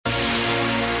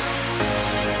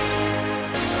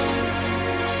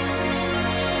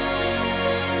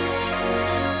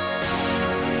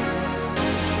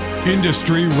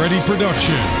Industry Ready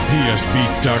Production,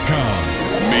 psbeats.com.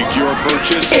 Make your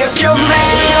purchase if your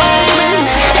man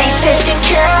ain't taking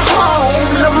care of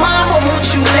home, the mama, won't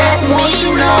you let me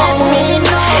know?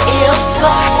 If so,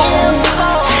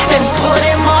 then put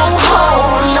him on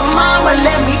hold. The mama,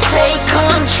 let me take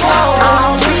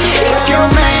control. If your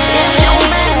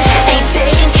man ain't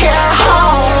taking care of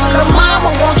home, the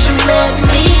mama, won't you let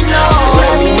me know? Just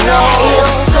let me know. If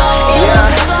so,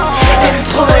 then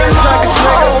put him on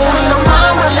hold. The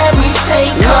mama, let me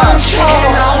take control.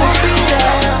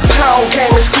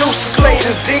 Game exclusive, say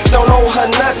this dick don't owe her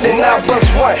nothing. I bust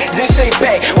one, then shake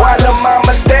back while the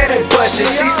mama steady bustin'.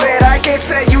 She said I can't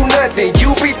tell you nothing,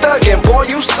 you be thuggin', boy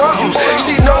you something.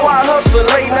 She know I hustle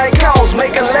late night calls,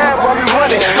 make a laugh while we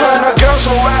running. Her and her girls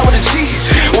gon' ride with the cheese.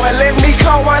 Well let me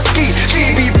call my skis.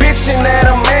 She be bitchin' at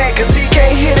a man cause he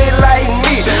can't hit it like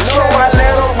me. So I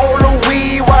let her roll the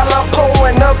weed while I'm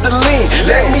pulling up the lean.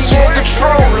 Let me in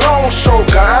control, long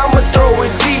stroker, I'ma throw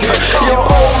it deep. Your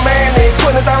old man ain't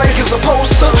putting it down like it's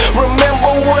supposed to.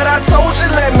 Remember what I told you,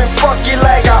 let me fuck you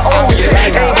like I owe you.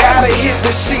 Ain't gotta hit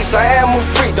the sheets, I am a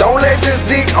freak. Don't let this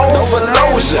dick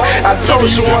overload you. I told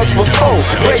you once before,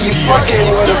 where you fucking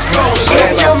with a soldier.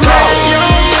 If your man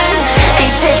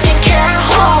ain't taking care of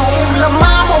home, the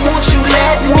mama, won't you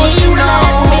let me know?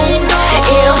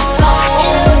 If so,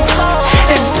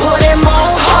 then put him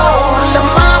on hold. The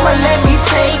mama, let me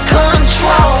take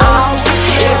control.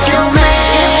 If your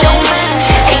man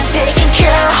ain't taking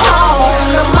care of home,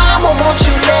 the mama, won't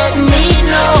you let me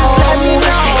know? Just let me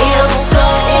know. If so,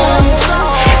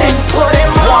 then put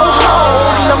him on hold.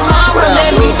 The mama,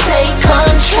 let me take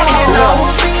control.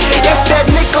 If that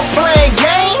nigga playing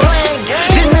games,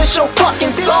 then it's your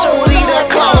fucking soul. Leave that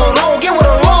collar alone, get with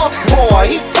a lost boy.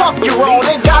 He fuck you wrong,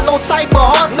 ain't got no type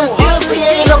of hustle skills. He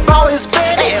ain't about his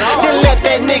fatty, then let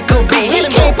that nigga be. He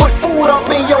can't put food up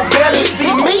in your belly.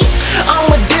 See me, I'm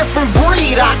a different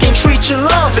breed. I can treat you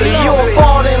lovely. You'll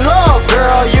fall in love,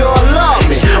 girl, you'll love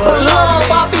me. But love,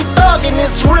 I be thuggin',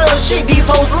 it's real shit, these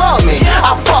hoes love me.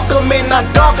 I fuck them and I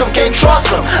duck them, can't trust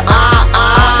them.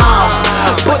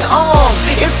 But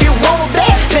if you want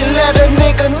that, then let a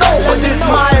nigga know. But this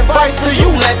my advice to you,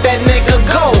 let that nigga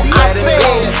go. I said,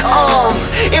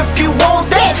 if you want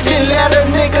that, then let a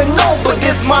nigga know. But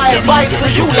this my advice to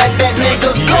you, let that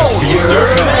nigga go.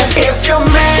 If your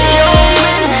man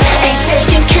ain't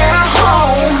taking care of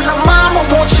home, the mama,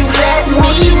 won't you let me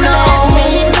know?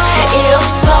 If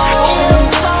so,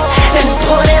 then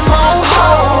put him on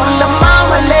hold. The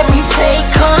mama, let me take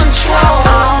control.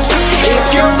 If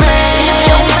your man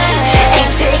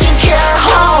ain't taking care of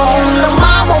home, the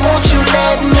mama, won't you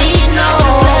let me know?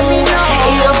 Just let me know.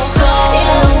 If so,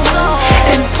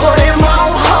 then put him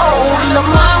on hold. The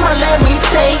mama, let me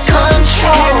take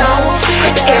control.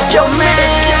 If your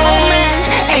man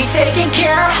ain't taking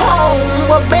care of home,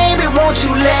 well baby, won't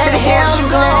you let him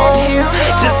go?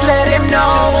 Just let him know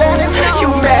you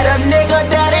met a nigga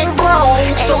that ain't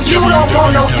broke, so you don't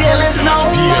want no dealings no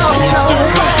more.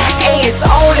 Hey, it's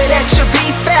only that you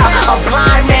be fair, a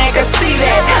blind man can see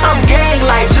that. I'm gang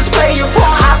life, just play your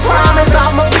part, I promise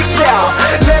I'ma be there.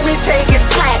 Let me take his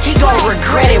slack, he gon'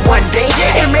 regret it one day.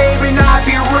 It maybe not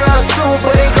be real soon,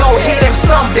 but it gon' hit him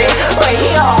someday. But he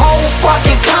a whole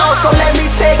fucking clown, so let me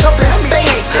take up his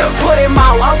space. Put him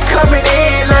out, I'm coming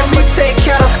in, let me take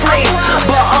care of the place.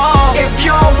 But if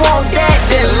you don't want that,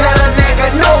 then let a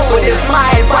nigga know. But it's my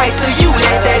advice to you,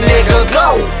 let that nigga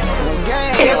go.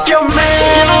 If your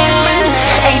man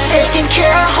ain't taking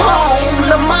care of home,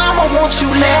 the mama, won't you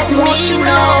let me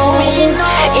know?